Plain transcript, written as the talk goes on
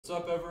What's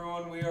up,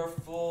 everyone? We are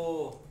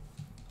full.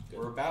 Good.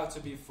 We're about to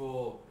be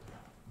full.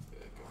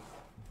 Good, go.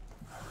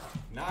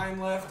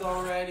 9 left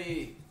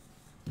already.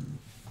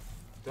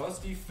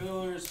 Dusty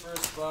fillers for a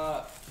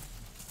spot.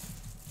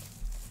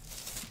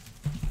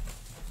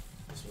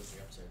 This was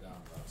the upside down,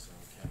 bro, so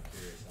I'm kind of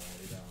curious. I want to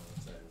do that one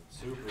upside.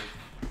 Super.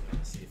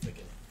 Let's see if I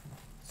can.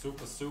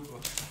 Super.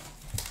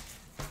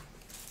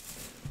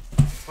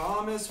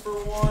 Thomas for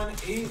 1.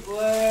 8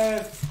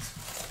 left.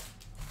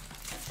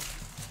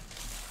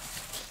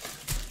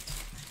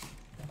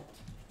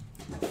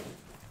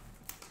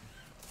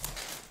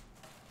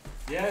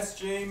 Yes,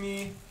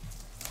 Jamie.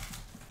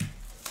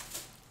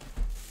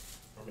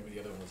 Or maybe the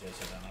other one was the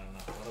upside down. I don't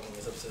know. One of them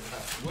was upside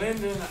down.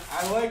 Lyndon,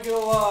 I like it a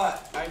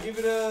lot. I'm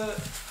giving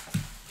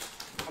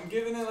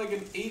it like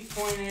an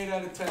 8.8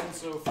 out of 10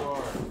 so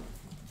far.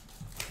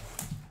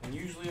 And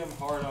usually I'm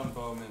hard on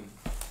Bowman.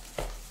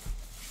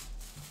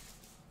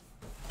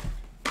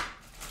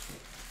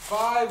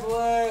 5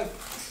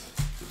 left.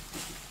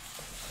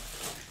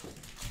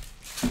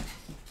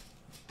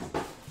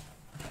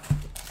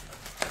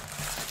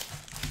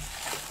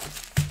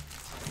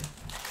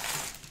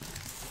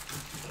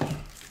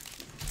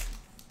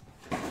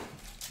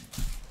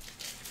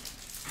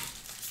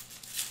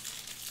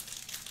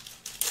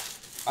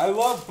 I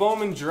love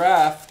Bowman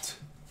Draft.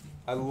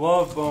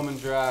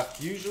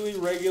 Usually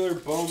regular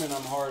Bowman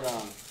I'm hard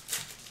on.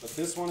 But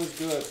this one is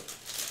good.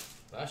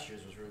 Last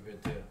year's was real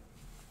good too.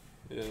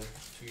 Yeah. 2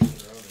 years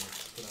in a row they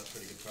put out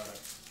pretty good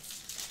product.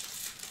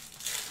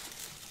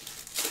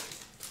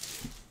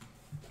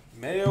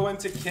 Mayo went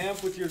to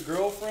camp with your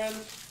girlfriend.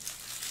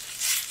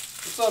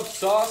 What's up,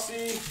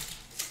 Saucy?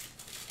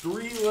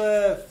 3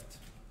 left.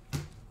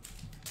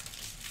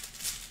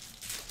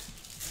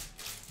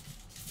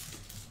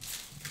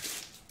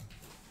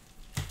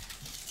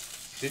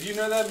 Did you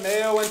know that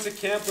Mayo went to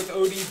camp with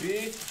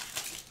ODB?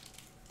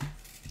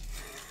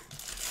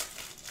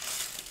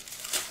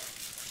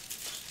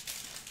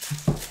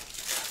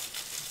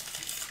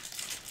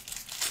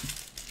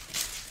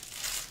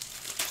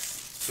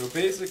 So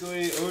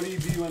basically,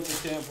 ODB went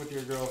to camp with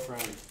your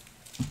girlfriend.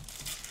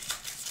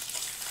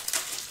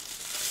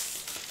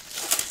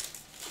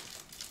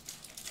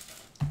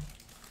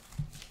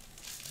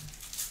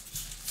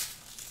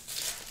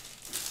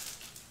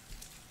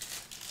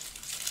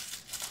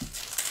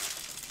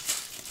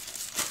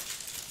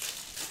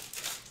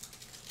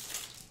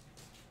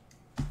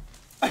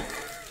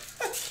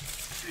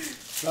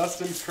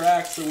 Dustin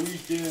cracks a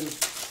weekend.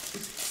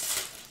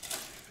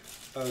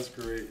 That was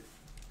great.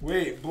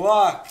 Wait,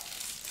 block.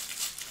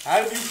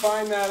 How did you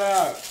find that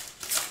out?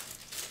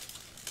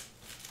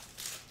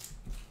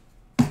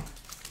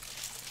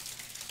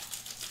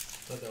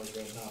 Thought that was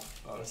right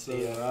enough. Oh, so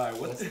did I.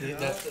 What the hell?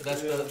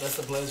 That's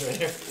the blends right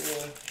here.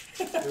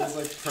 Yeah. It was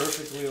like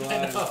perfectly I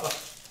lined. know.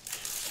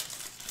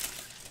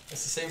 It's the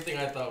same thing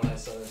I thought when I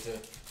saw it too.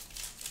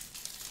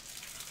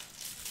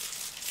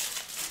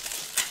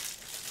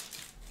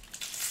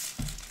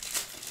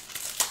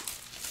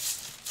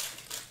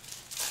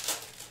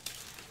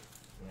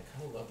 I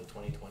kind of love the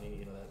 2020,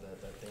 you know,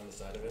 that thing on the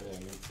side of it. Yeah,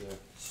 me too.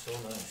 So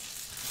nice.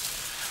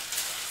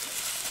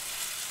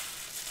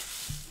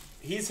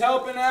 He's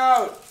helping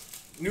out.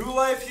 New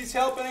Life, he's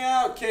helping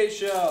out,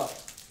 K-Shell.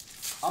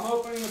 I'm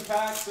opening the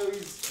pack, so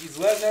he's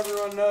letting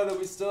everyone know that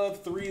we still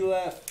have 3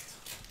 left.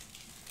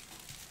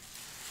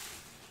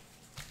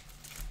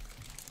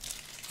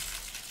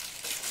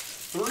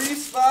 3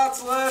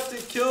 spots left.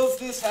 It kills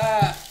this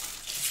hat.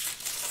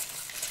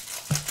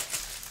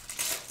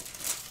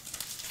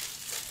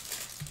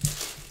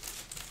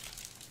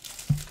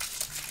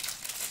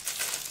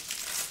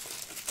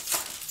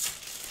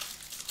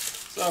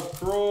 What's up,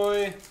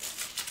 Croy?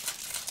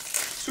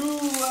 2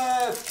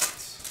 left.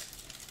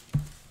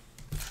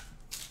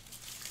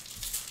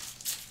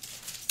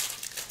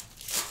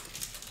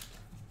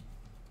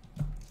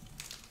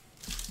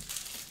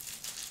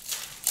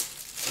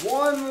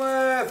 One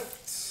left.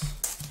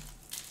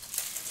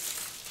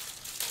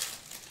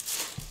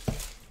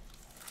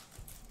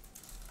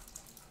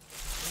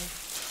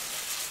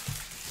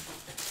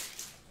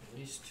 At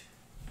least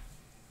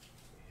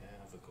we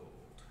have a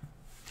gold.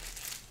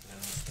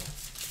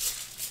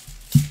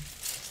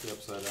 The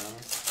upside down.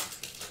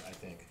 I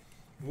think.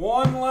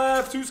 1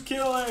 left. Who's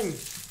killing?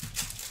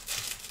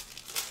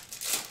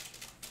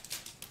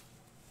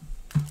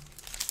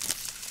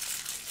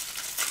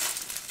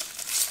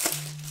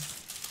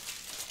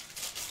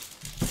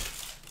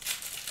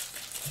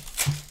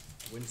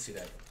 Wouldn't see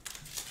that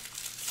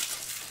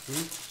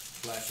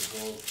flash of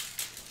gold.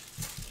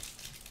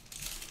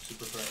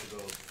 Super flash of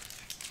gold.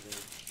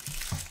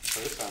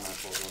 First time I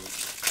pulled one,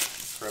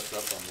 crept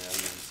up on me. I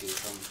didn't see it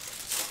coming.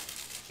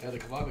 Yeah, the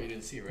Cavago you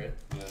didn't see, right?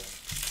 Yeah.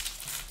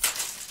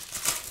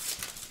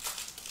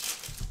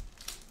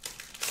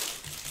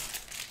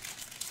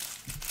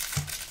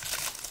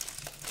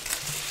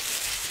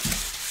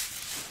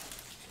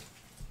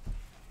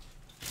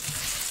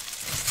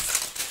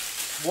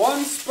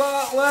 One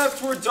spot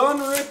left. We're done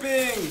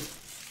ripping.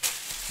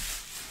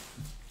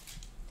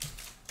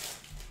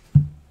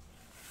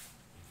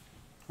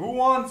 Who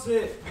wants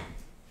it?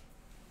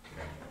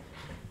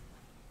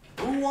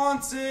 Who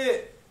wants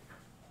it?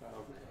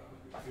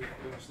 You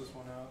finish this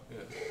one out. Yeah,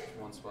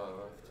 one spot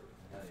left.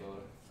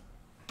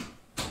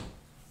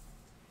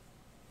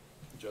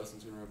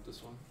 Justin's gonna rip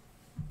this one.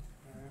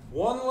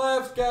 One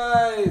left,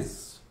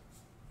 guys.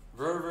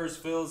 Ververs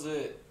fills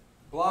it.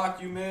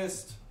 Block, you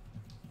missed.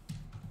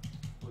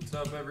 What's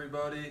up,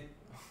 everybody?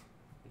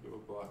 Look at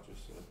what Block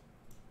just said.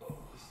 Oh,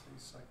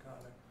 he's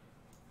psychotic.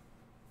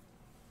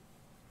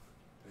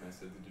 And I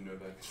said, did you know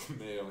that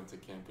Mayo went to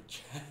camp with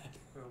Chad?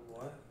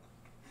 What?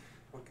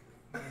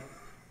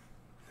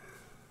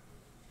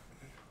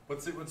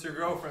 What's your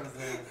girlfriend's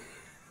name?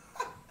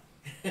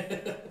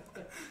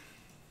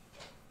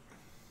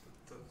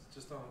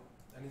 Just don't.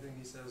 Anything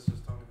he says,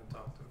 just don't even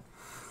talk to him.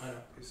 I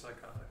know. He's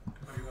psychotic.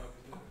 How you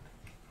know?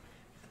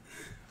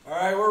 All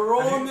right, we're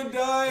rolling the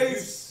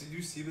dice. Did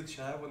you see the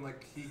chat when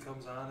like he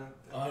comes on and?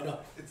 Oh, I know.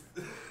 It's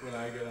When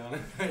I get on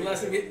it.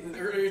 Last thing,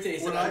 earlier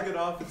today, when I get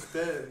off, it's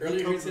dead.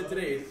 Earlier you said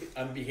today,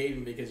 I'm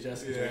behaving because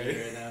Justin's right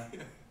here right now.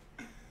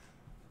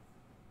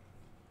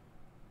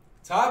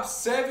 Top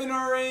 7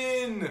 are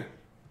in.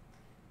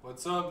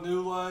 What's up,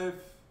 New Life?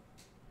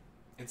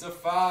 It's a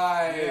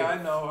 5. Yeah,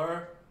 I know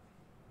her.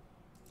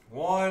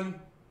 1,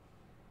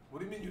 What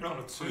do you mean you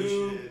don't 2,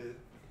 appreciate it?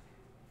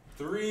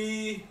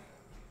 3,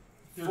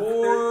 You're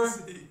 4,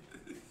 crazy.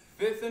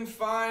 5th and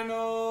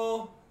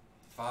final,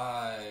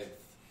 5.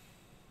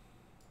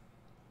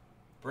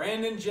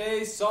 Brandon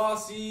J,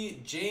 Saucy,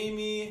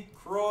 Jamie,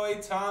 Croy,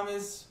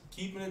 Thomas,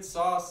 keeping it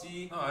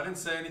saucy. No, I didn't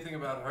say anything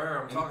about her.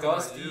 I'm And talking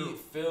Dusty about you.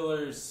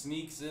 Fillers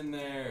sneaks in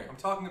there. I'm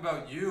talking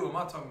about you. I'm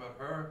not talking about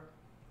her.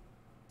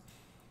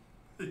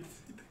 He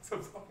thinks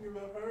I'm talking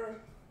about her.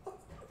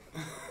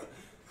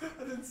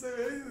 I didn't say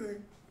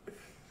anything.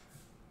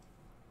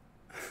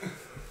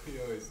 He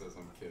always says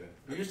I'm kidding.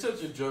 You're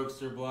such a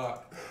jokester,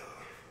 Block.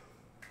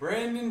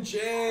 Brandon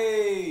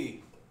J.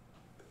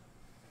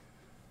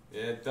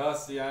 Yeah,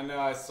 Dusty, I know,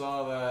 I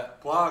saw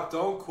that. Block,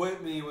 don't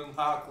quit me when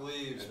Hawk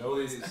leaves, It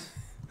always, please.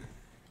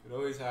 it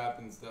always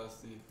happens,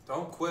 Dusty.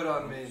 Don't quit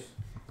on me.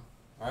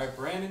 All right,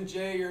 Brandon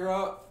J, you're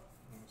up.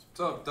 What's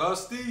up,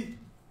 Dusty?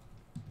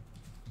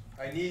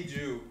 I need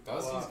you.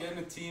 Dusty's Block. getting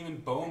a team in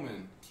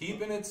Bowman.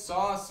 Keeping it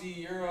saucy,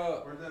 you're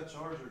up. Where'd that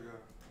charger go?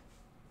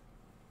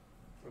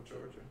 What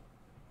charger?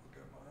 Look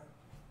at mine.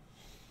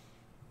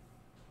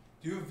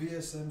 Do you have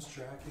VSM's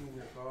tracking in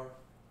your car?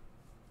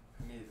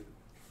 I need it.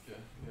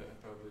 Yeah,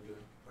 I probably do.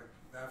 Like,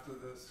 after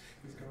this,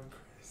 he's going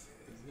crazy.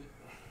 Is it?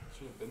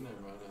 Should have been there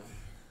by now.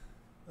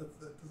 That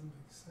doesn't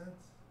make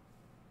sense.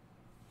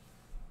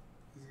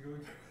 He's going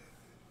crazy.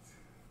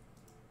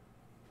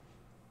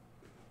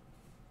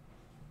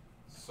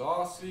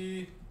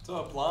 Saucy. What's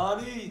up,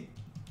 Lonnie?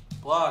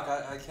 Block,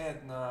 I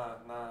can't, nah.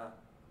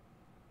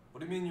 What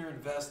do you mean you're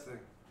investing?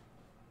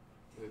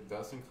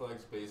 Dustin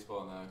collects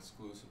baseball now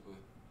exclusively.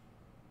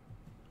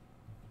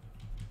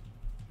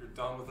 You're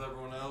done with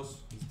everyone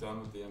else? He's done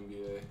with the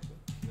NBA.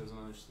 He doesn't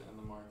understand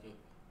the market.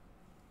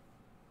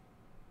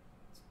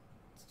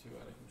 It's too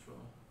out of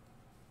control.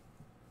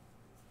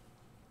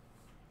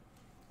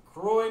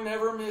 Croy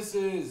never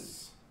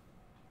misses.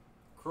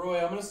 Croy,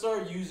 I'm gonna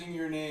start using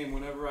your name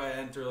whenever I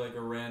enter like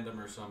a random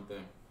or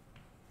something.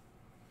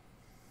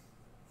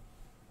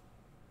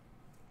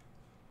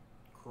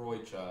 Croy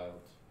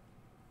child.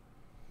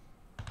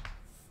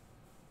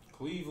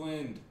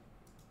 Cleveland.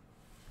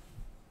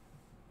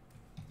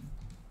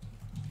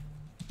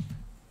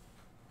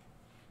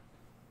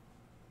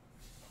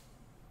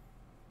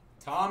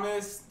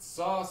 Thomas,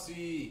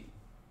 Saucy.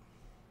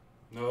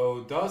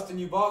 No, Dustin,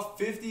 you bought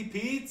 50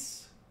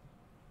 Pete's?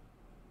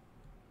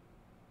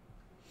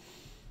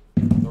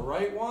 The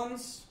right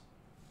ones?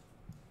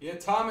 Yeah,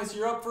 Thomas,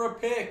 you're up for a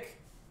pick.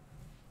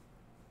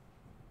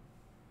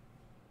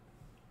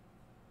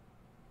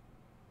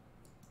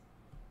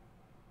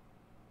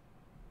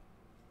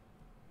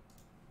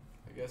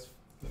 I guess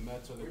the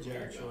Mets are the Where'd clear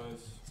Jared go?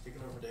 choice.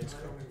 Sticking over He's Dave's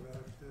car. coming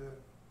back, yeah.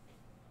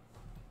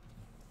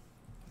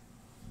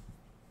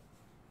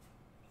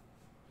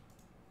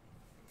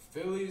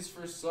 Phillies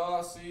for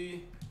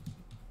Saucy.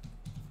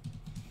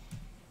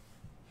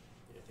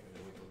 Yeah, I think I'm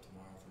gonna wait till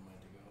tomorrow for mine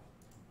to go.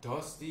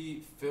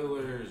 Dusty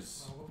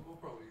Fillers. Oh, we'll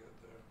probably get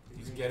there.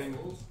 He's getting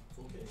Fulls?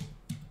 Full case?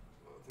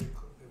 They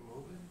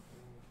moving?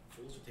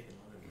 Fulls are taking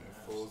longer than the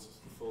halves.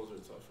 Fulls are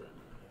tough right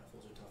now. Yeah,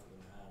 fulls are tougher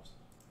than the halves.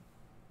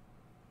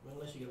 Well,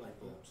 unless you get like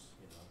books,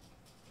 you know.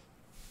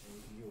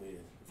 And you wait.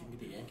 If you can get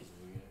the Yankees,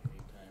 we get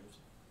 8 times.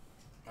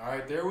 All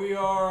right, there we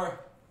are.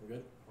 We're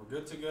good? We're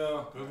good to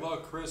go. Good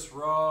luck, Chris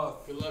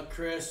Roth. Good luck,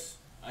 Chris.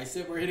 I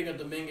said we're hitting a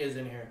Dominguez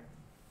in here.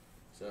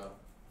 So.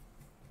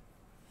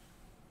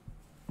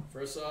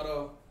 First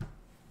auto,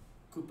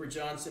 Cooper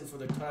Johnson for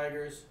the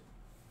Tigers.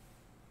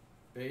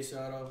 Base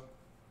auto.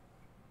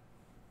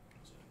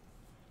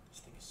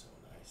 This thing is so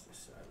nice, this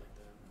side like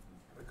that.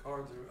 The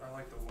cards are, I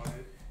like the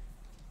white.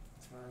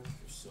 It's nice.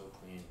 They're so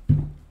clean.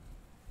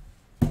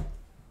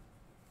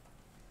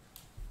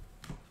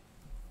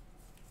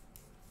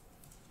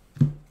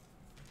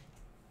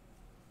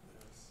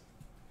 Yes.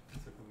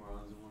 Took a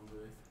Marlins in one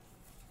break.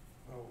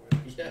 Oh, wait.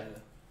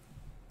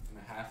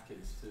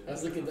 package too. I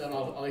was looking down,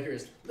 all I hear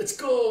is, let's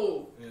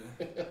go!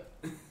 Yeah.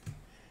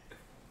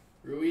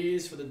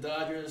 Ruiz for the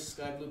Dodgers,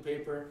 sky blue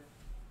paper.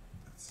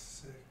 That's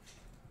sick.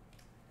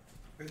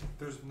 Wait,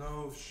 there's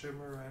no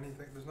shimmer or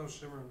anything. There's no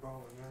shimmer in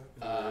Bowman,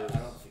 right? I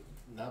don't think,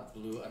 not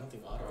blue, I don't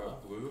think auto. Oh,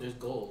 blue? There's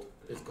gold.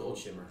 There's gold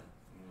shimmer.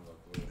 I don't know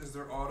about blue. Is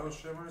there auto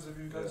shimmers? Have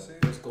you guys seen?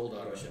 There's gold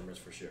auto shimmers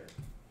for sure.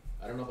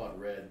 I don't know about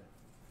red.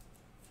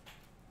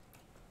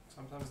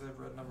 Sometimes they have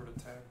red number to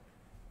 10.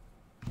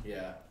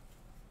 Yeah.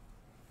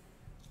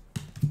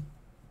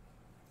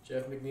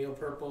 Jeff McNeil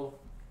purple.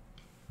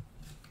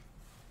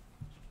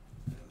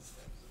 Yeah, this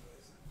thing's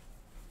amazing.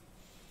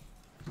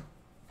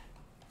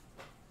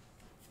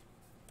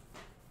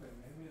 Wait,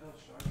 maybe I'll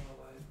shine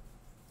the light.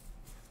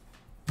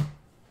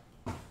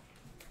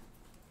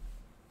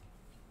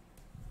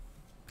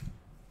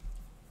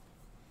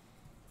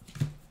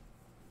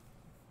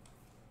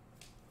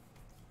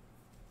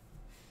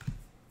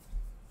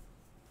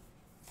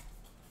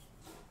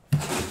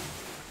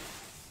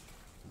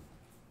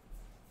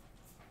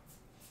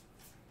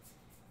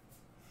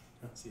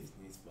 Let's see his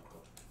knees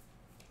buckle.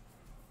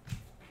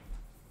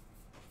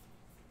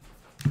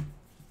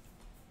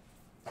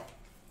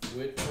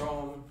 With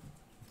chrome.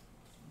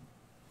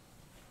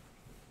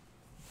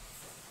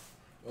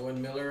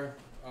 Owen Miller,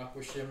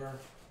 aqua shimmer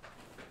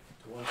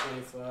to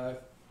 125.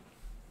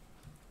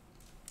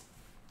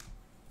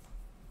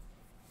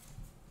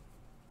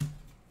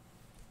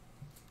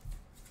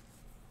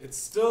 It's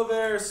still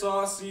there,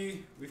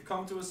 Saucy. We've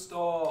come to a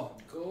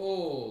stall.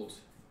 Gold.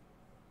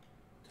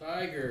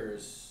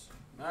 Tigers.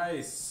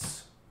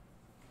 Nice.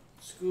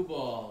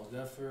 Screwball. Is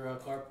that for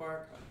Car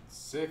Park?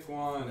 Sick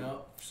one.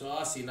 No.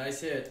 Saucy.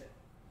 Nice hit.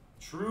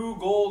 True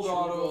gold True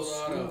auto gold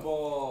auto.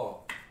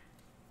 screwball.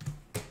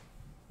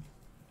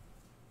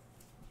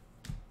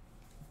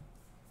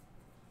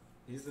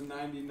 He's the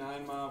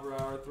 99 mile per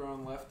hour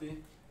throwing lefty.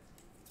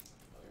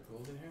 Other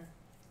gold in here?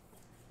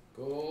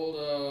 Gold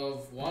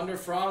of Wander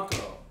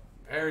Franco.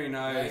 Very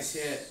nice. Nice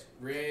hit.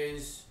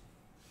 Rays.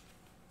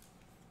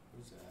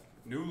 Who's that?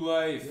 New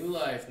life. New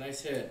Life.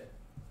 Nice hit.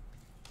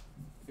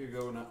 Here you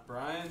go,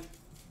 Brian.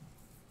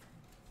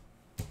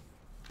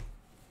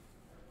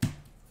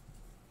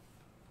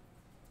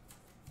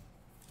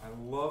 I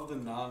love the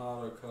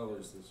non-auto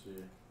colors this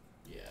year.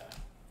 Yeah.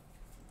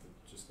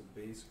 Just the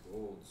base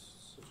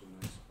gold's such a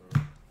nice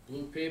card.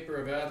 Blue paper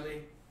of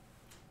Adley.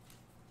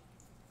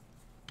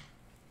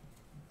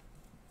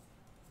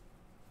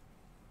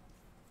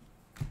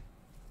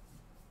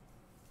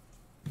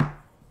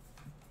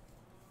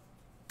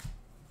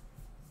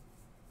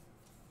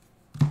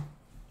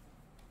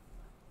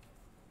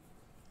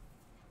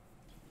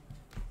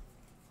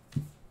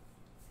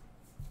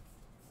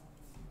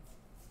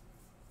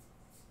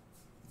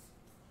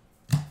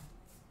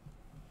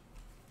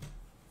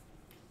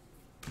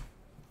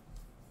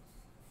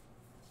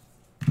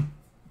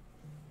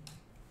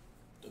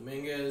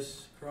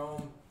 Dominguez,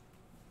 chrome.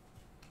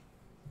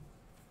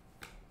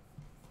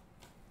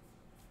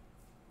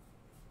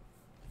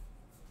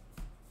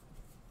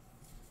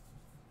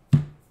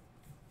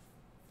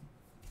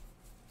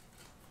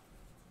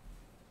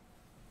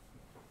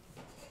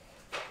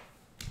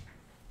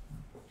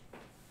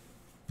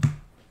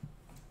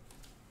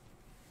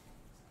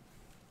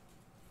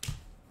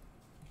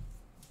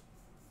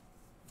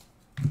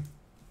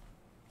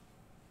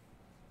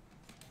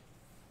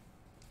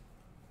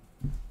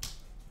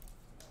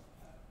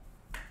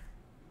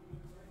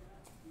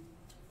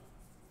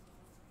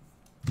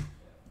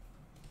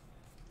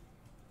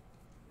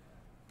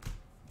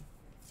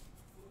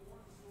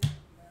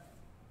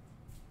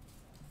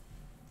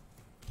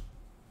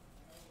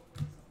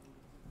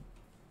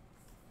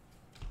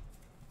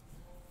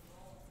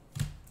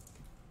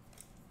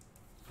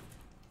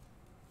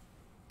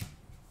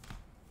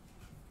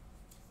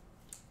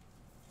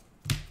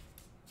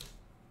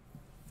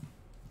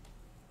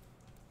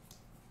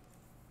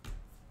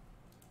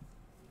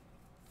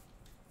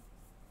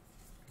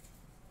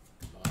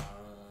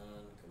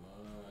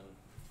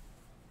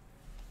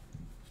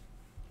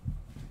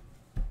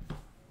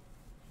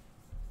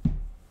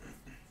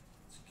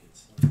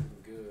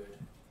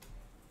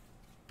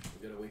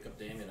 Wake up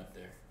Damien up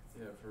there.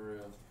 Yeah, for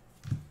real.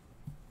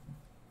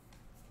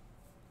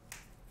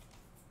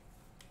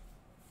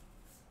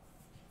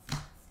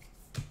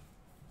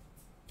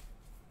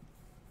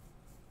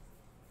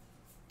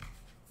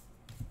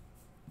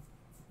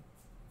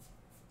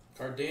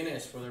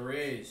 Cardenas for the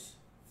Rays.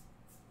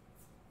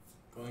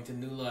 Going to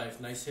New Life.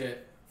 Nice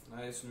hit.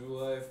 Nice New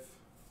Life.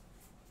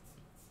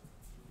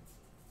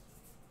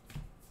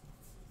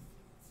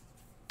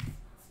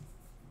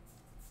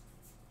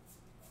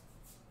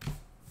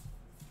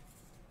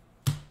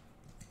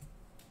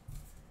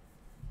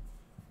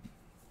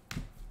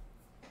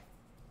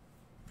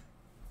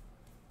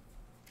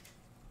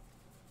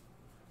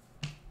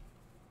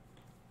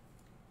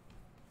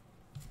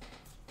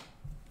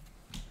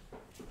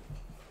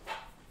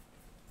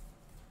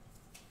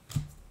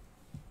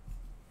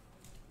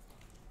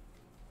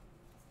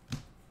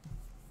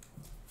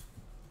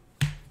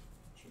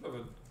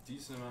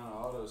 decent amount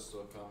of autos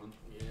still coming.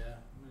 Yeah.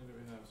 How many do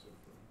we have so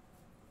far?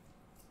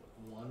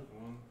 1,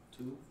 1,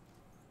 2.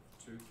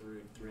 2,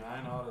 3.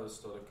 9 autos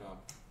still to come.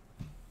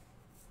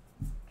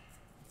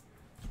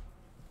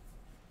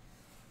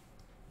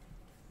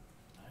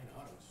 Nine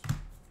autos.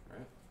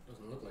 Right?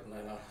 Doesn't look like 9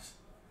 autos. It's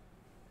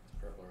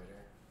purple right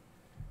here.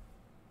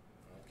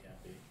 Oh, it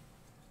can't be.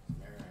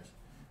 Mariners.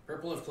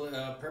 Purple of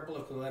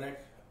Clinic.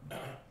 Yeah,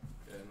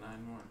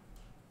 9 more.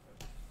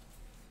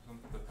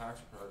 The packs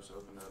are probably just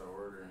opened out of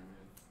order. I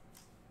mean,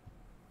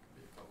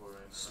 could be a couple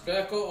right now.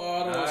 Speckle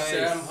Auto, Nice.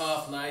 Sam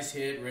Huff, nice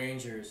hit,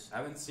 Rangers.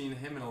 Haven't seen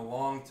him in a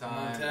long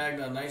time.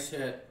 Montagna, nice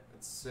hit.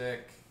 That's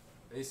sick.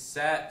 They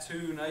sat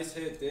 2. Nice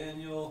hit,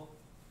 Daniel.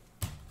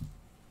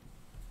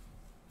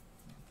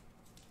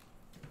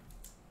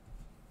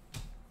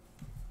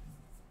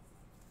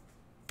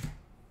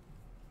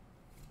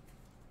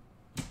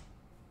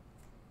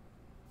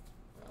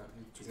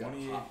 He's got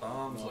 28 pop.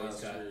 bombs No, he's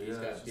last got- year. he's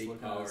Yeah, got just big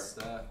looking power. at his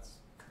stats.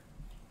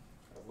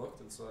 I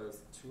looked and saw he was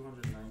the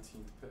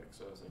 219th pick,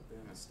 so I was like,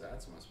 damn, his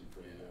stats must be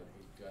pretty Yeah,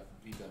 good.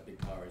 he's got big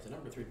power. He's the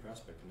number 3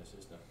 prospect in the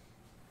system.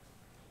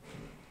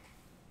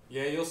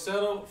 Yeah, you'll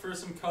settle for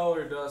some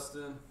color,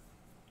 Dustin.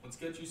 Let's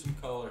get you some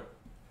color.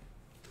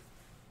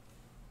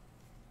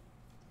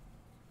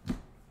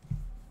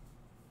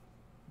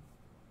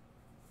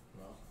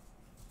 Well,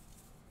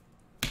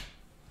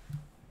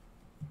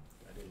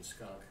 I didn't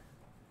skunk.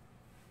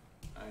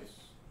 Nice.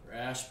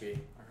 Ashby.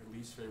 Our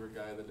least favorite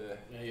guy of the day.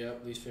 Yeah,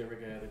 yep, least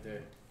favorite guy of the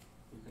day.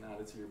 You can add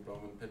it to your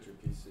Bowman pitcher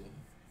PC.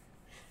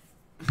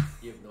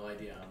 You have no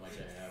idea how much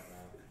I have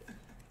now.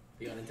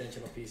 The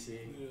unintentional PC.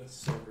 Yeah.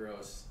 So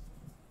gross.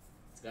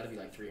 It's got to be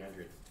like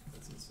 300.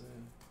 That's insane.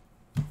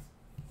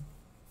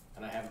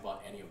 And I haven't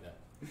bought any of them.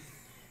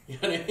 You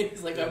know what I mean?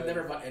 It's like I've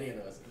never bought any of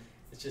those.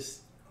 It's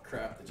just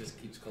crap that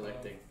just keeps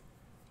collecting.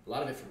 A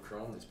lot of it from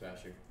Chrome this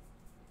past year.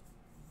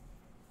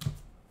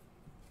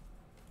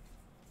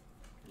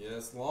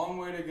 Yes, long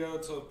way to go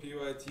till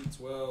PYT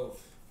 12.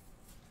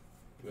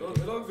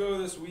 It'll go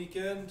this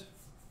weekend.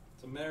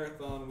 It's a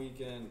marathon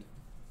weekend.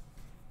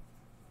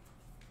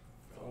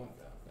 Oh,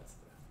 that's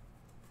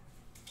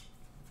the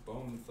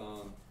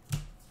Bowman-thon.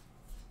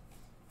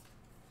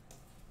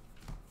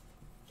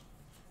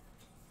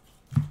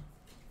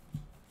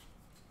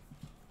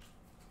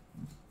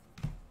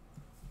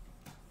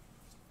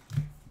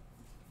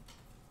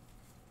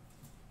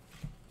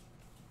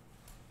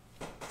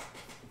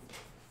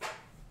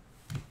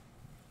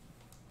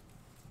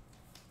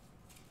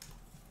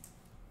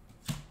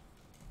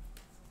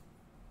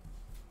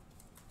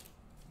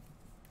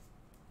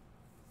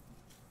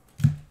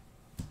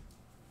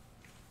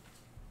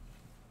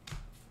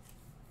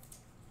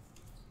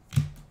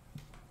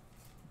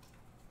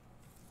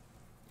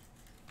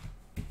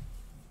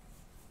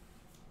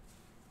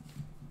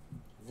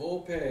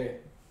 Volpe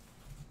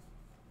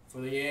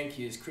for the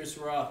Yankees. Chris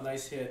Roth,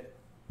 nice hit.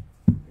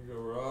 Here you go,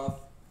 Roth.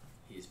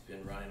 He's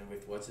been running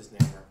with what's his name?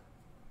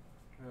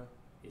 Yeah.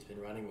 He's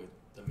been running with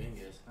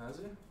Dominguez. Has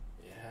he?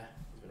 Yeah,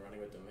 he's been running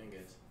with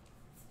Dominguez.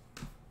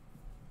 I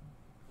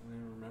don't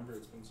even remember.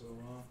 It's been so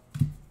long.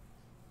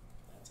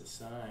 That's a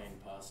sign,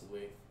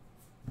 possibly.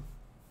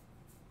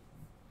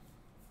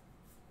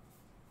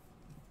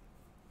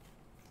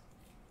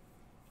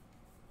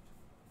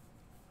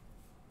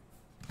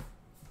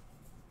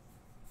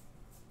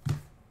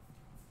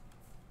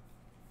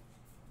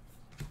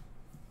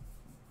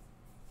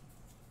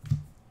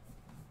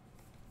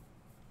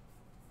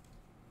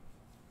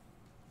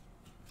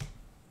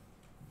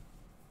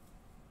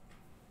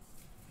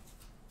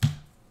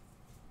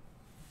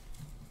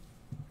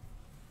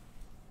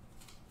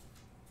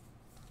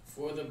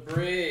 For the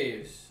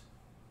Braves,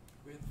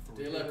 We had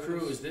 3 De La of those.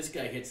 Cruz. This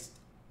guy hits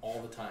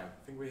all the time.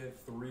 I think we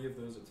had 3 of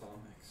those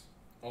atomics.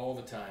 All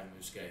the time,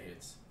 this guy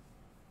hits.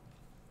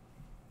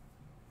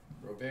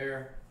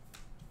 Robert.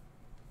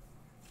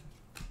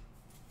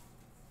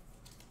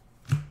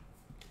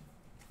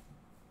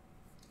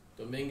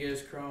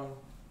 Dominguez, Cron.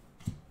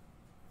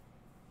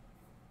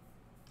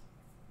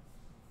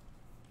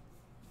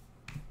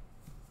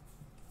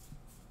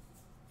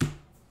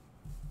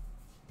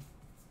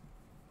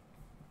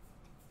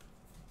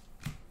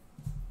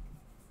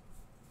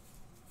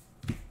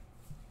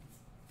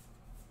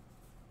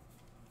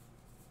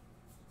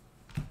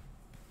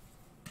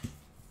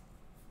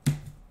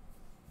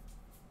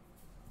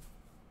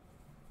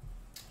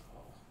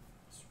 Oh,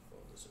 it's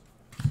rolled a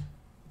surprise.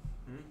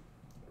 Hmm?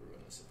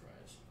 Ruined the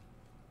surprise.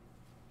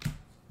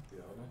 The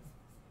other?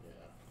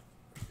 Yeah.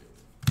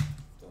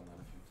 Done that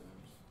a few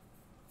times.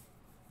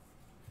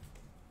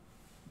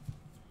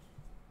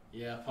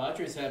 Yeah,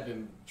 Padres have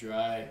been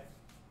dry.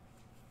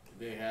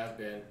 They have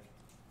been.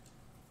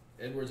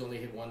 Edwards only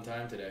hit 1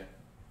 time today.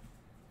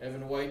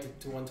 Evan White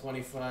to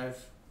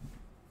 125.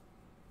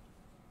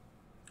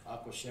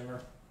 Aqua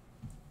Shimmer.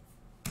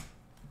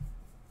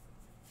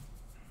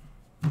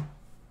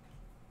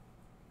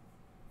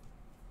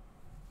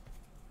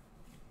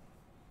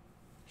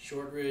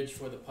 Shortridge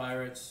for the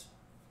Pirates.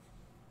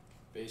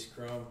 Base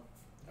Chrome.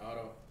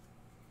 Auto.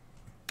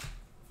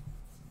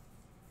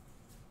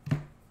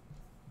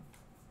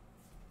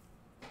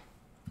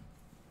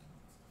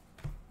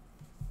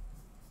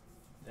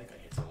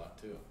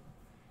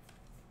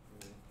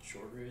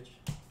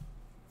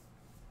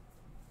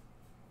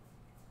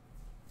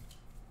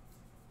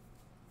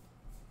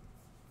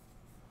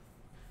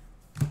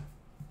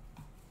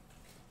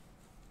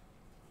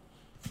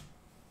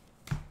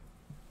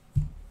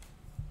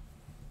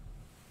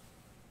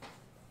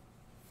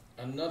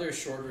 Another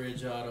short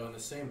ridge auto in the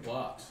same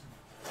box.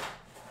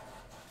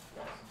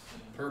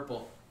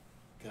 Purple.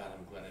 God,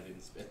 I'm glad I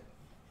didn't spend.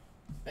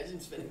 Imagine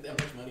spending that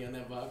much money on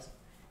that box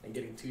and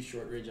getting 2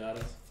 short ridge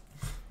autos.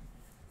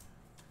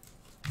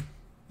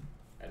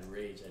 I'd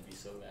rage. I'd be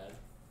so mad.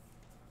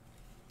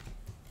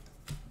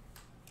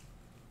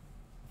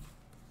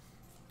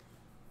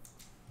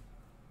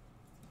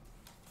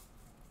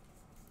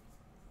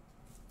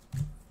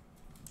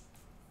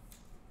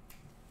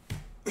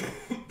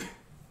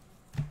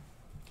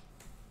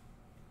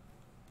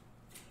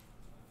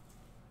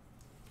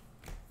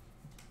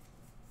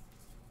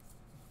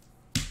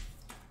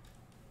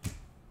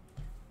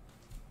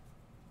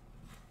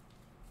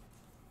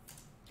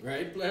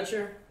 Right,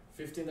 Fletcher?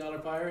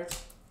 $15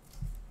 Pirates?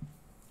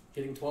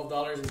 Hitting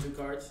 $12 in 2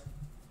 cards?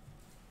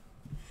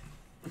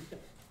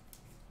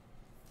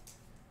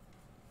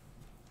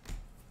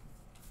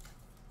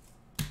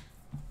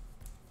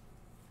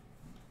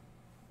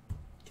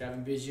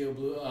 Kevin Biggio,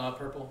 blue,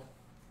 purple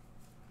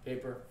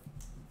paper.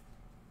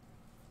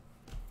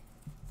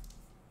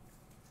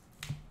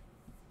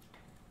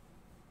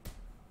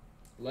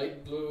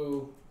 Light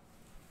blue,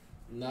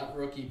 not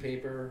rookie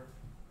paper,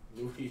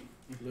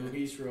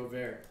 Luis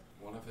Robert.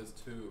 One of his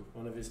 2.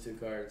 One of his 2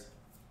 cards.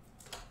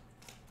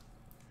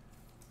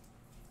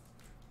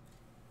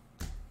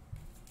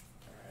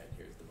 Alright,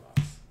 here's the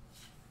box.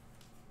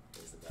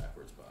 Here's the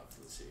backwards box.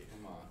 Let's see.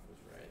 Come on.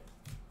 Who's right?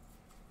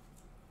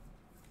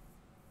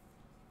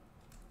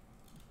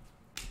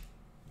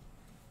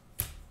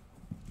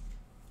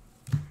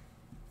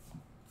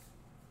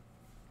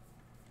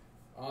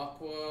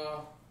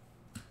 Aqua.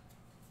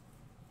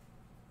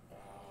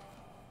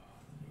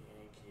 The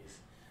Yankees.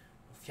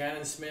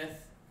 Cannon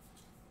Smith.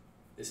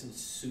 This is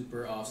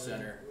super off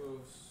center.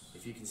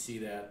 If you can see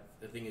that,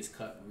 the thing is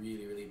cut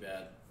really, really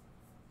bad.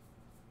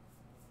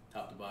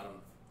 Top to bottom.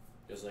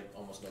 There's like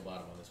almost no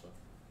bottom on this one.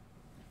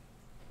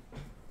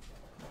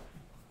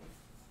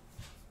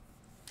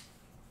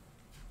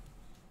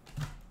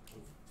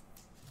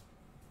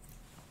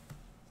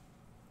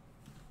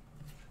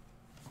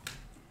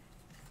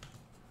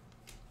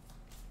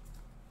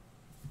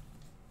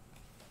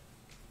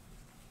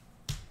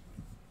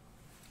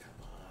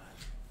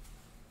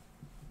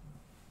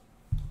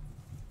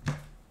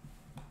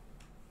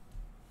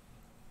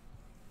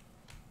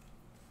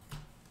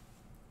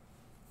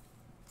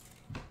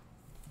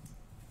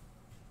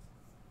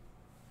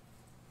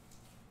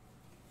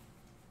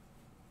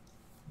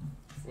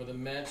 For the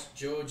Mets,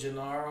 Joe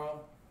Gennaro,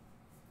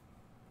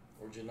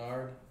 or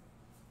Gennard,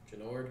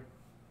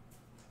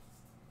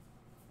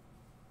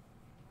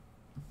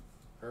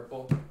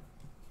 purple.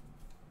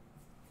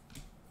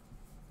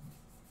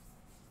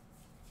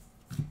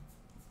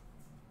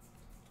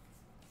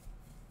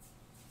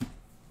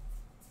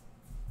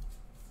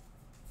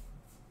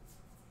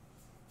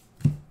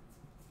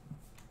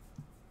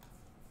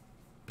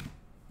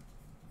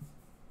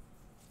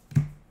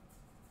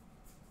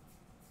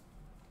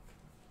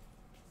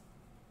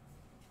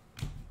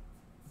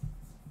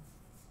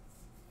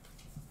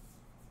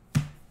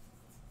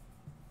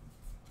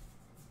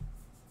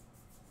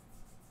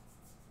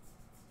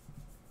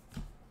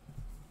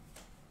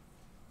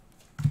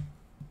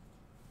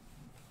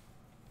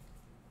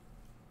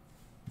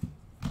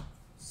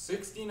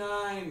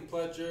 $69,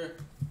 Pletcher.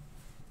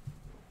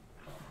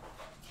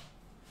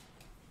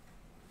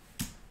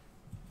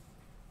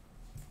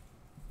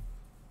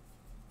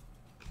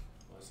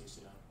 What,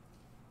 69?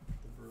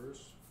 The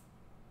Brewers.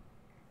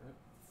 Right?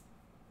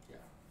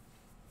 Yeah.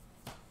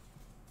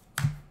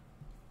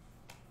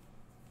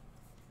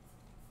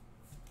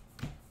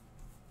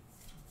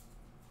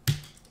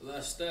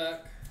 Last stack.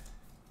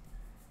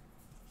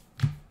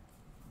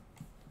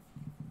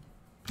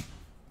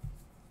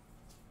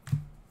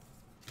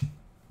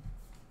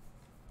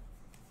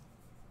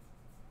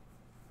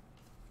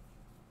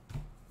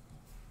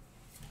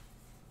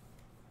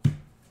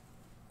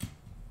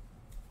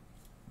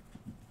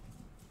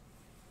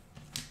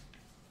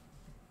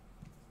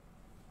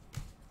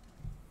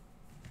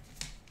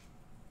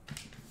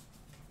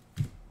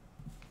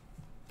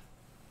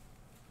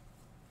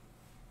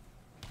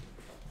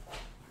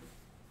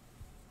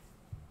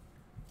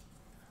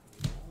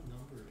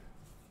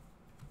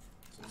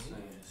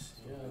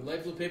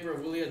 Light blue paper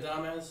of Willie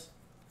Adames.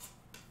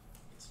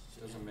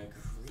 It doesn't make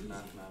crazy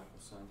mathematical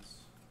sense.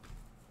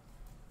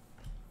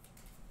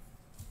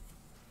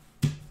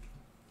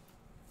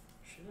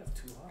 Should have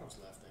 2 autos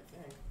left, I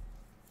think.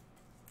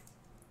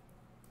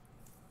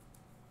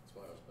 That's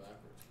why I was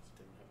backwards,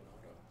 because it didn't have an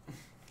auto.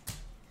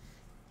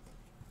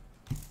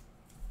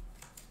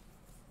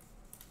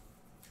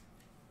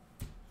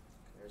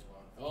 There's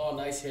one. Oh,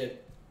 nice hit.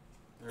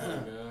 There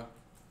we go.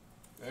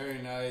 Very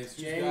nice.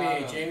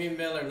 Who's Jamie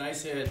Miller,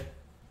 nice hit.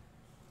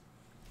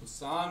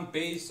 Hassan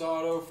base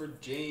auto for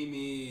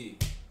Jamie.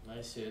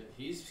 Nice hit.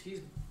 He's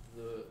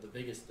the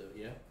biggest though,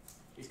 yeah?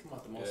 He's come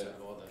out the most out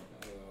of all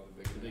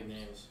the big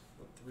names.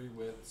 With 3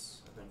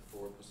 wits, I think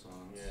 4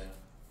 Passans. Yeah.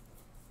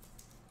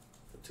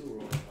 The 2 were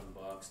only 1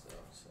 box though,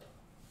 so.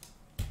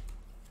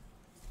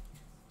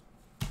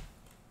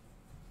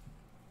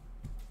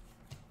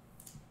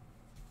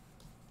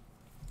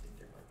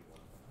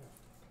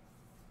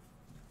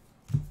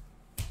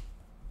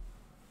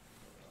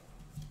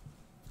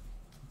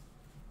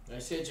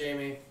 Nice hit,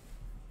 Jamie.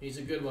 He's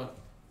a good one.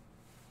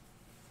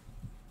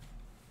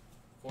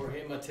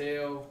 Jorge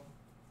Mateo.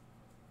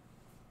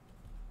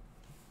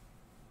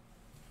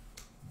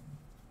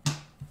 I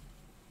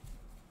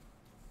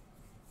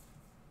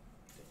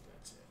think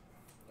that's it.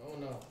 Oh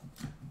no.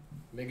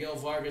 Miguel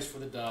Vargas for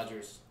the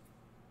Dodgers.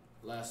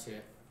 Last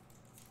hit.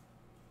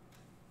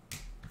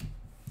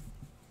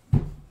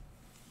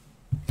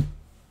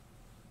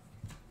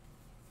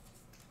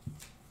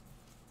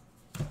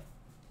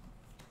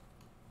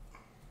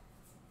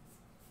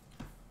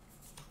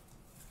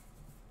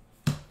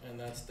 And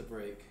that's the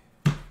break.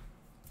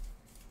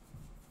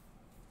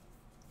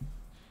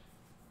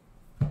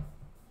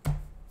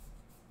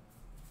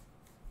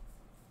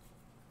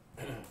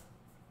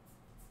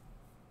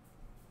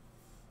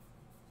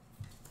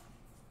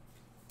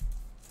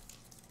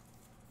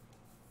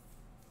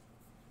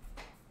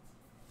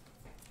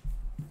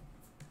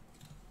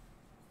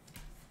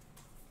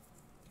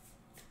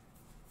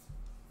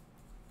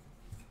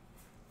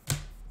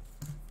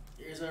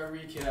 Here's our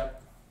recap.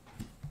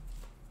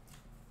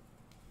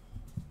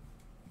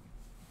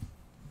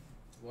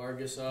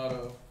 Vargas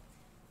auto.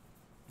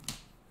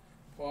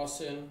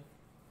 Boston.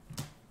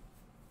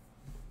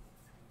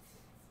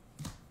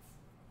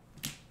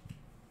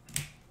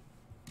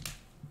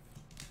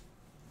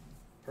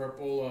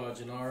 Purple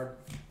Gennard.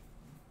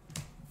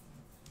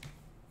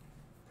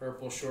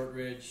 Purple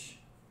Shortridge.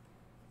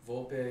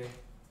 Volpe.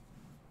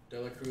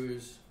 Dela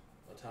Cruz.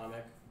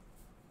 Atomic.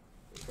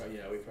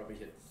 We probably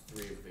hit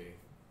 3 of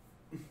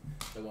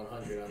the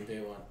 100 on day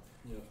 1.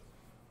 Yeah.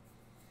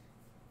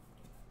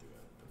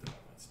 Put that on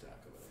that stack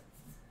over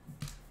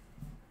there.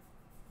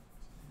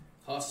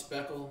 Haas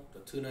Speckle, the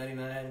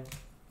 299.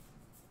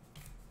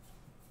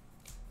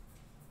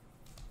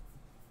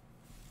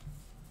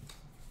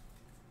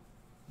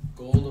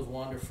 Gold of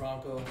Wander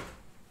Franco.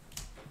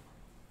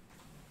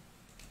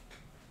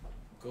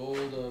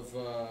 Gold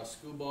of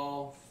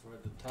Screwball for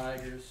the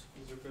Tigers.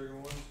 These are bigger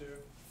ones here.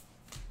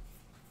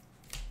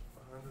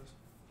 Behind us.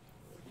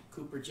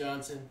 Cooper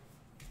Johnson.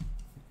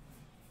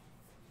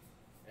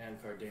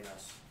 And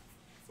Cardenas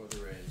for the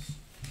Rays.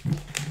 And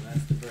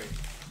that's the break.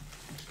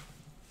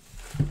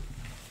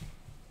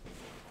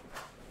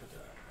 Put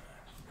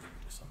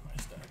this on my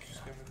stack here.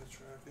 Just give me the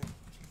tracking.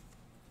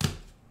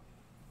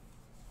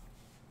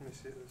 Let me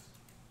see this.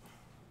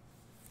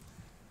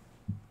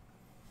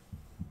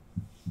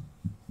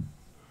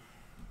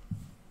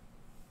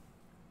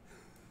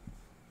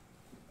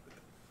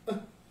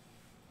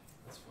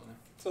 That's funny.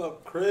 What's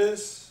up,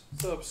 Chris?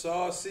 What's up,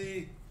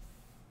 Saucy?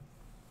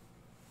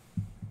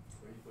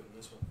 Where are you putting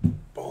this one?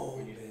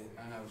 Boom.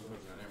 I know. I was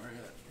looking at it right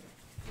here.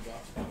 The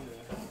box?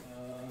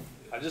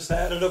 I just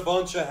added a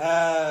bunch of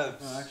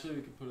halves. No, actually,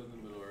 we could put it in the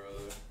middle or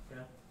other.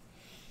 Yeah.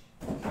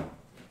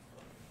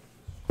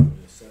 Put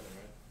it at 7,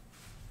 right?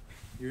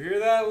 You hear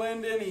that,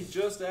 Lyndon? He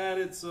just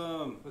added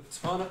some. A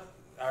ton of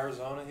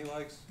Arizona he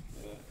likes.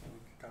 Yeah,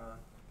 Gone.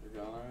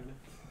 they're gone already.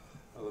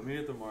 Oh, let me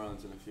get the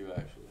Marlins in a few,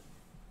 actually.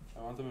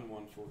 I want them in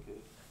one full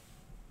case.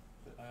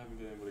 But I haven't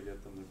been able to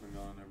get them. They've been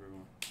gone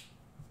everyone.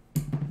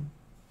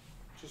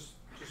 Just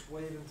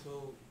wait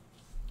until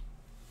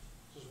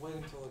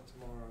like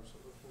tomorrow. So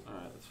All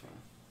right, that's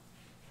fine.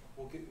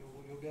 you'll get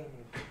him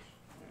in a pitch.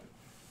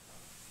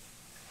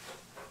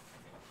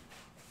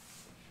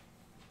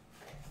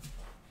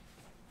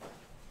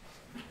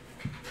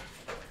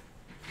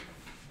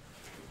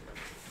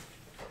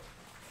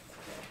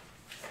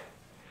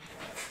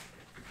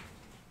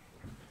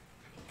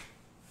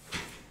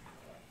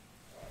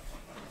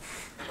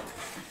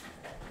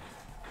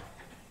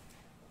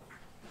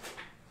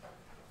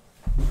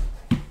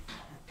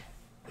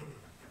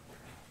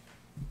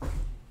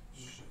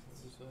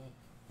 What is that?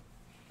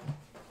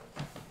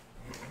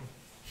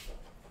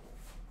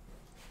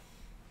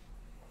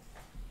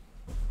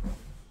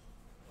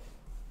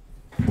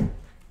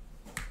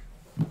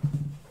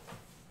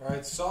 All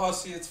right,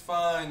 Saucy, it's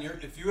fine.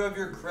 If you have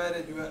your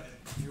credit,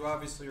 you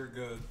obviously are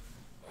good.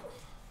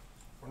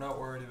 We're not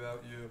worried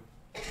about you.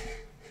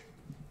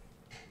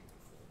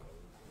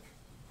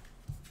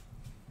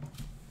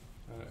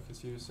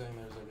 Because he was saying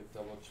there's like a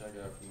double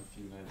checkout from a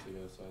few nights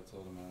ago, so I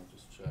told him I would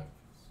just check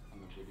on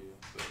the video.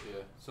 But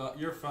yeah, so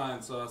you're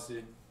fine,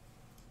 Saucy.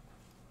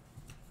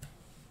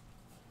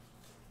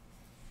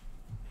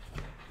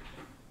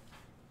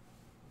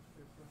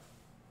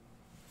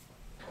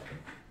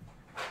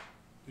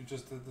 You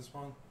just did this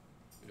one?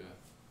 Yeah.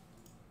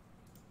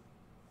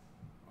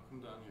 I'll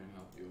come down here and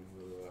help you a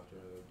little after I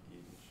like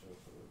eat and shit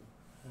for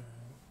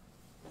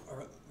a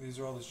little. These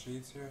are all the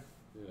sheets here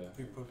Yeah.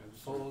 You put I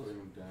just fulls? bring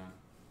them down.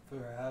 for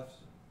your halves.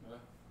 Yeah.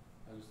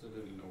 I just did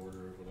it in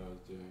order of what I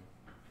was doing.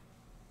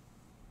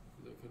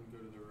 Because I couldn't go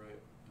to the right.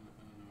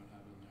 I don't know what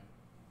happened there.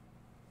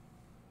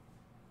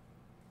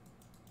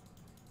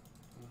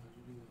 Oh, how'd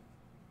you do that?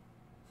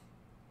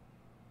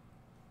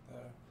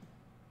 There.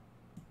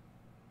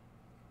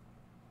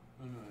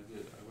 Oh no, I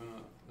did. I went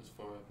up as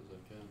far up as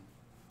I can.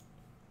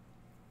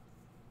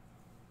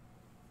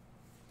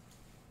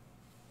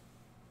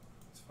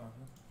 It's fine.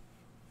 Huh?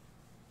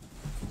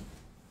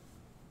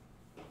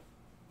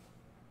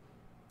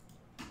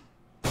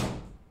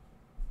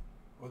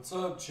 What's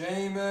up,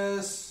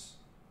 Jameis?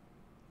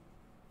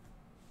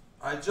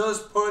 I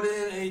just put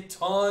in a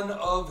ton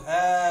of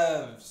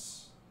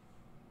halves.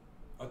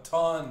 A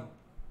ton.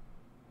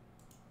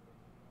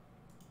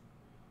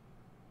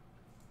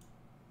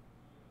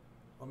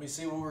 Let me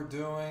see what we're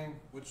doing.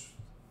 Who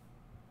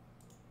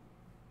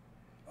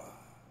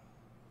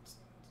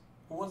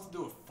wants to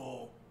do a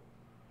full?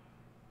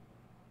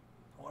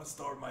 I want to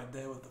start my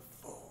day with a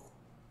full.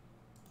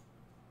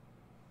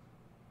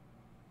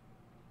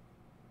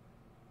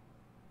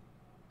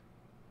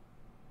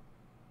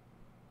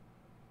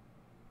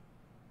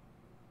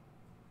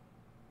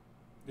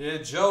 Yeah,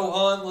 Joe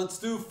Hunt, let's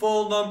do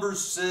full number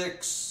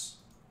 6.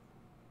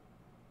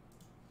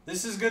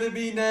 This is going to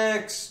be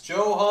next.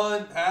 Joe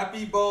Hunt,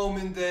 happy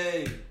Bowman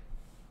Day.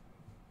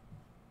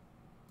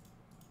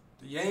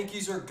 The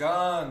Yankees are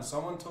gone.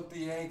 Someone took the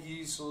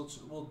Yankees, so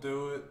we'll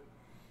do it.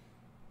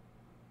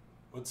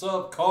 What's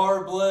up,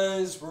 Car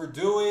Blaze? We're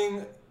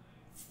doing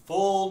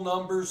full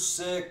number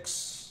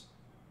 6.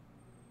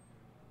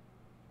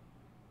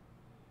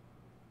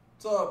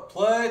 What's up,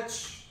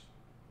 Pletch?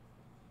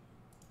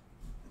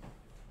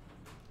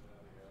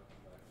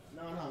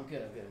 No, I'm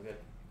good.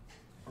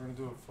 We're going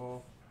to do a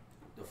full.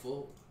 The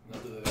full?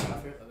 Not do the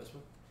half here? This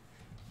one?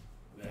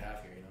 We got a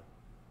half here, you know.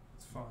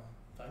 It's fine.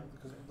 Fine?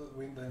 Because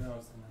they know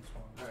it's the next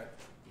one. Alright.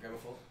 Grab a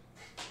full.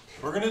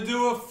 We're going to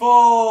do a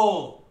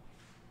full.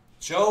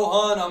 Joe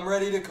Hunt, I'm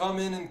ready to come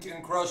in and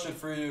crush it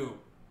for you.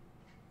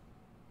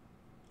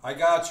 I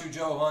got you,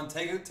 Joe Hunt.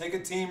 Take a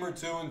team or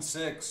two in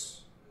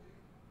 6.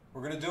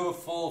 We're going to do a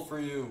full for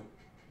you.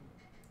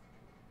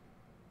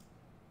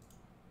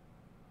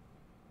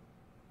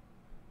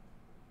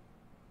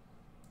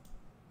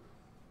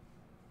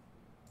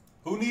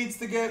 Who needs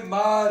to get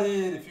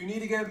modded? If you need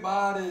to get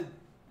modded,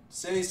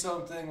 say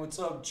something. What's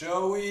up,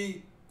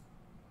 Joey?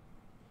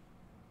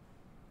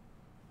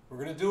 We're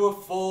going to do a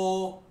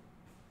full.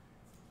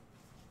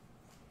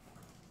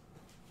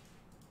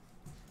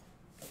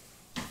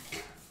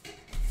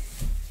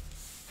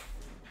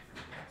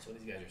 So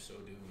these guys are so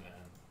due, man.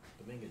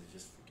 Dominguez is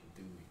just freaking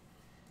dewy.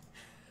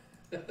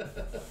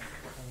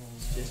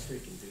 It's just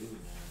freaking dewy,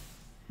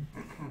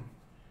 man.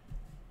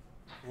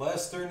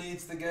 Lester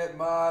needs to get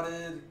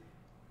modded.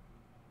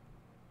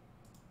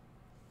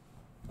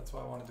 That's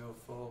why I want to do a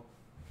full.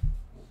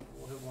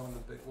 We'll hit one of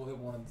the big. We'll hit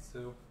one of the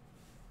 2.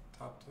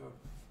 Top 2.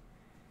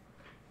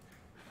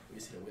 We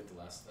just hit a width the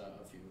last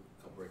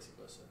couple breaks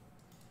ago,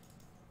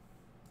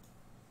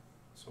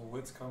 So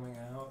Witt's coming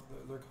out.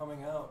 They're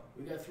coming out.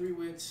 we got 3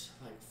 widths,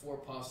 like 4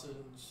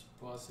 Parsons,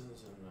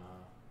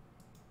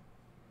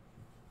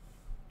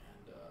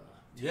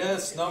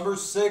 Yes, number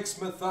 6,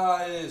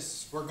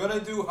 Matthias. We're gonna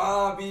do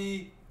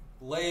hobby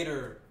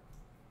later.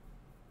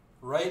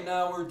 Right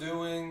now we're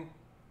doing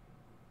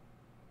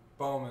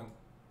Bowman,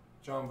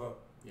 Jumbo.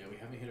 Yeah, we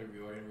haven't hit a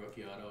Riordan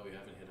rookie auto. We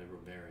haven't hit a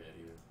Rivera yet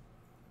either.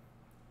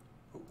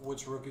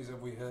 Which rookies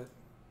have we hit?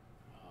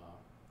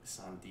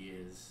 San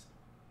Diaz,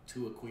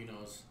 2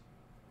 Aquinos,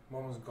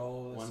 One was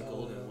gold. 1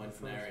 gold and 1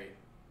 Finari.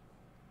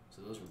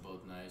 So those were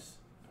both nice.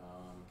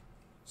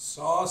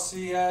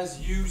 Saucy as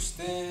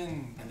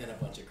Houston. And then a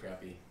bunch of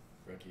crappy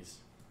rookies.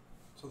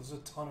 So there's a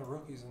ton of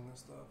rookies in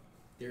this stuff.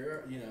 There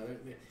are,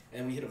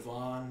 and we hit a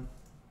Vaughn,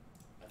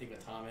 I think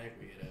Atomic.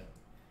 We hit a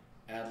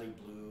Adley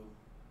Blue,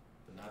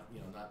 but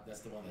not that's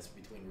the one that's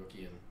between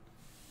rookie and.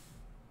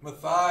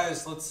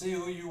 Matthias, let's see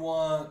who you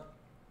want.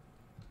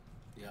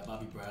 Yeah,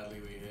 Bobby Bradley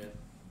we hit.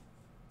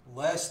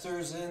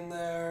 Lester's in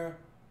there.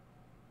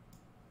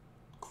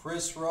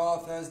 Chris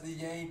Roth has the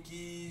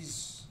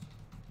Yankees.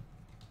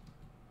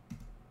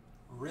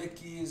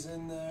 Ricky is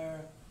in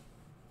there.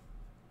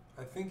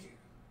 I think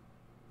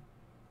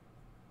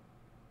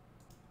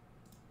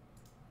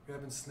we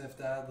haven't sniffed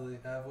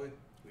Adley, have we?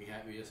 We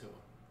just hit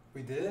one.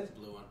 We did?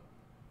 Blue one.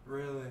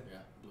 Really? Yeah,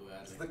 blue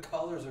Adley. The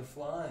colors are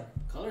flying.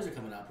 Colors are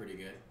coming out pretty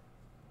good.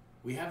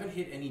 We haven't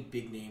hit any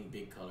big name,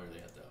 big color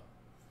yet though.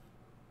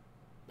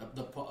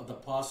 The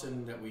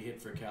Pawson that we hit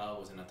for Cal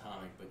was an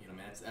Atomic, but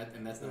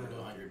that's number to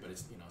 100, but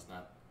it's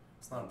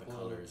not the blue.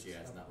 colors. Yeah,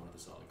 it's not one of the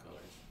solid colors.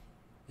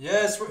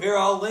 Yes, here,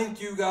 I'll link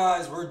you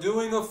guys. We're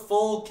doing a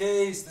full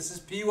case. This is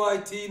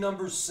PYT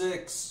number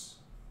 6.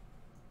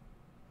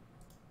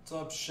 What's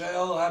up,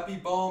 Shell? Happy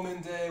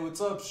Bowman Day. What's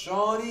up,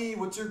 Shawnee?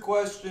 What's your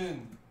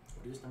question?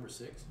 What is number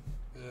 6?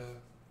 Yeah. 9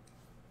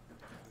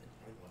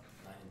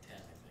 and 10, I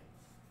think.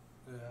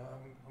 Yeah,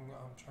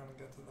 I'm trying to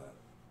get to that.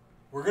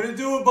 We're going to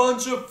do a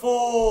bunch of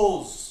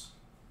fulls.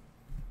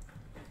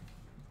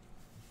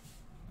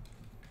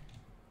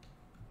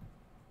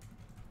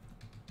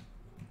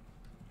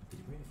 Did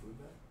you bring the food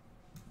back?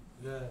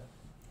 Yeah.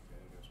 Okay, I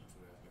got some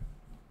food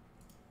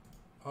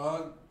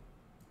out there.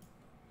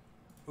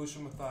 Who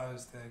should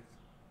Matthias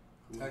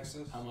take?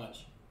 Texas? How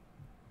much?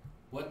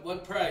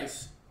 What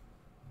price?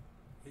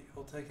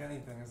 He'll take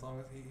anything as long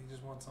as he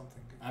just wants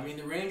something good. I mean,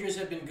 the Rangers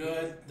have been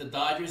good. The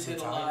Dodgers hit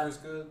a lot. The Tigers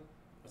good?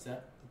 What's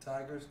that? The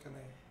Tigers, can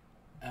they?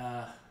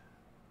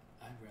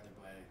 I'd rather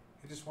buy.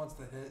 He just wants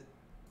to hit.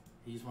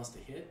 He just wants to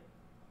hit.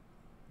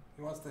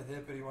 He wants to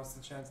hit, but he wants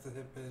the chance to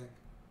hit big.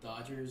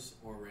 Dodgers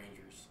or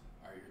Rangers?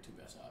 are your two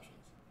best options.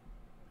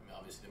 I mean,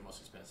 obviously they're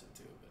most expensive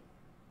too,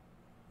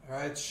 but. All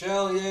right,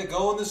 Shell, yeah,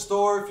 go in the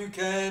store if you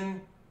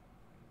can.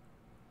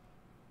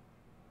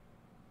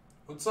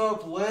 What's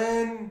up,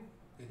 Len?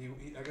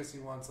 I guess he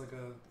wants like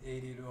a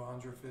 $80 to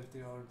 $150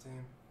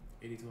 team.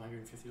 $80 to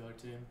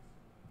 $150 team.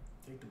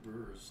 Take the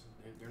Brewers.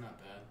 They're not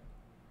bad.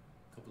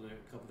 A couple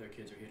of their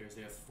kids are hitters.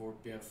 They have four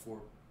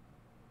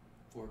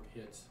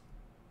hits,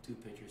 2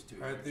 pitchers, 2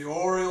 All right, hitters. the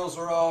Orioles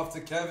are off to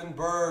Kevin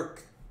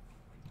Burke.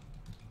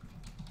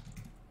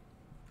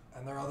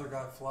 And their other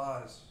guy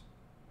flies.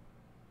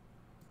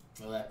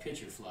 Well, that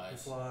pitcher flies.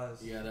 He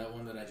flies. Yeah, that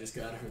one that I just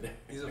got over there.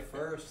 He's a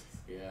first.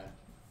 Yeah.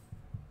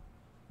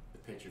 The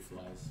pitcher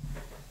flies.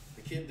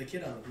 The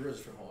kid on the Brewers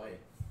is from Hawaii.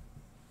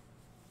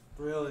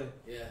 Really?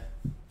 Yeah.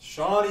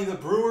 Shawnee, the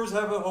Brewers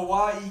have a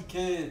Hawaii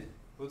kid.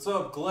 What's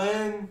up,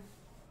 Glenn?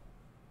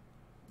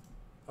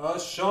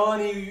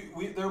 Shawnee,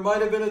 there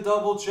might have been a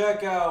double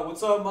checkout.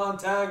 What's up,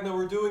 Montagna?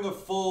 We're doing a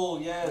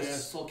full, yes.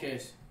 Yes, full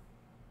case.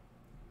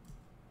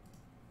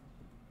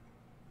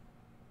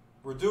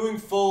 We're doing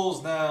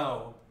fulls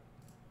now.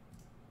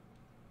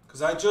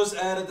 Because I just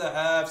added the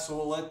half, so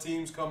we'll let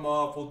teams come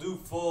off. We'll do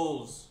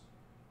fulls.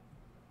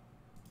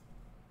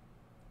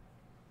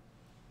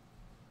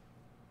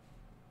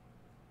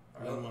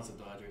 Len wants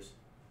the Dodgers.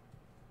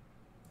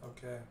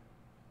 Okay.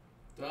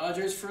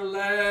 Dodgers for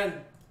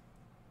Len.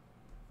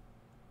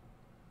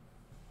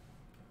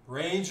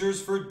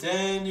 Rangers for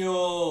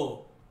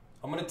Daniel.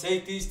 I'm going to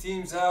take these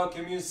teams out.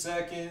 Give me a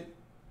second.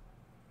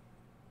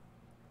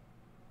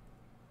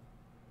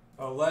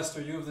 Oh,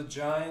 Lester, you have the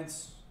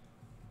Giants.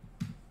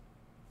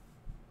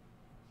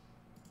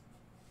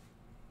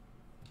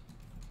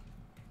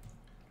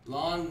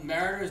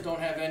 Mariners don't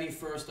have any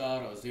first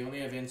autos. They only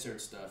have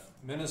insert stuff.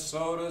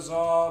 Minnesota's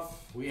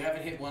off. We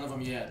haven't hit one of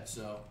them yet,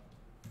 so.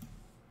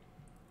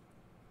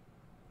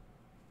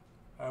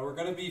 We're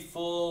going to be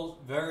full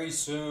very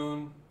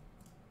soon.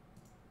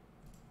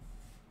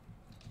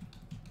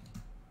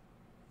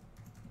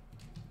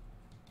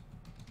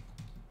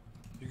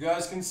 You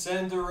guys can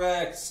send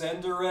direct.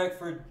 Send direct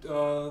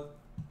for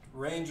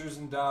Rangers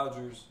and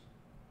Dodgers.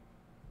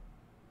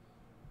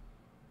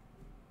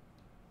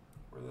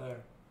 We're there.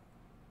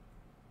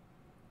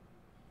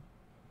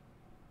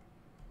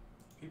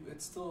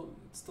 It's still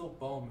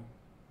Bowman.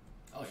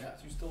 Oh yeah.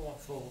 You still want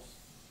fulls.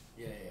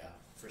 Yeah,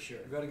 for sure.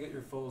 You got to get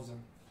your fulls in.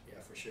 Yeah,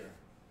 for sure.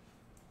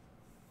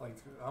 Like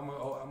I'm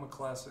a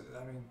classic.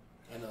 I mean,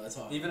 I know that's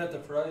all. even at the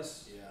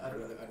price, Yeah,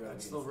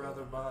 I'd still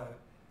rather buy it.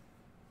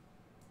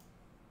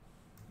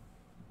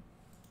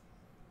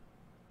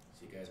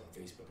 See you guys on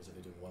Facebook as if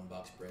they're doing $1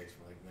 breaks.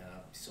 We're like, man,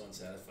 I'm so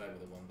unsatisfied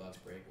with a $1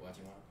 break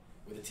watching one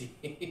with a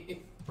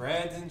team.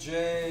 Brandon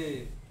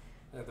J.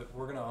 Yeah,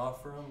 we're gonna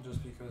offer them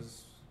just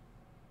because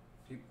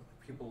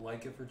people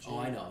like it for cheap. Oh,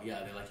 I know.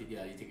 Yeah, they like it.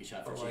 Yeah, you take a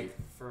shot for But cheap.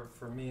 like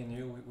for me and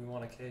you, we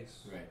want a case.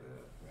 Right.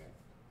 Yeah, Right.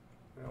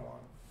 we don't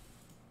want.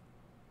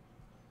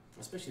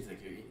 Especially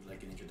if you're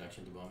like an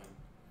introduction to Bowman,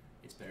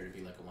 it's better to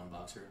be like a one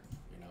boxer,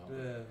 you know.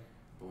 Yeah.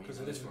 But when you 'Cause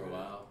do it this is for a really-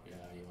 while, yeah,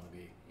 you want to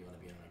be in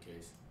on a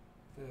case.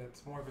 Yeah,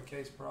 it's more of a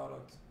case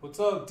product. What's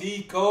up,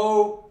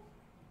 Deco?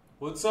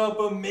 What's up,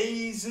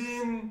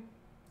 Amazing?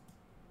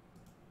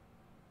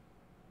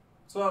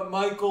 What's up,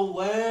 Michael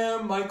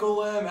Lamb? Michael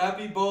Lamb,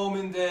 happy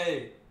Bowman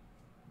Day.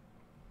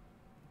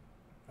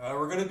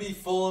 We're going to be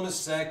full in a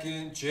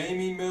second.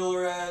 Jamie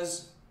Miller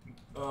as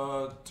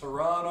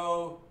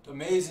Toronto.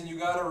 Amazing, you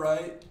got it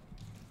right.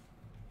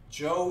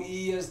 Joe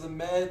E as the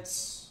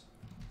Mets.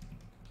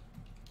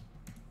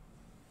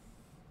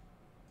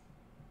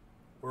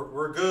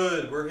 We're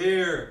good. We're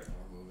here. Oh,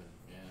 we're moving,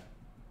 yeah.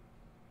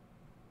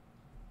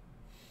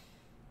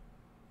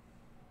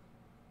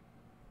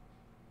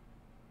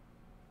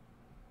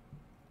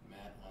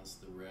 Matt wants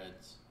the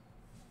Reds.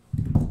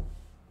 All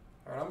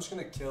right, I'm just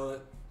going to kill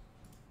it.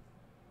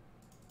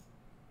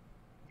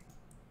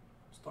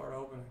 Start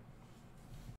opening.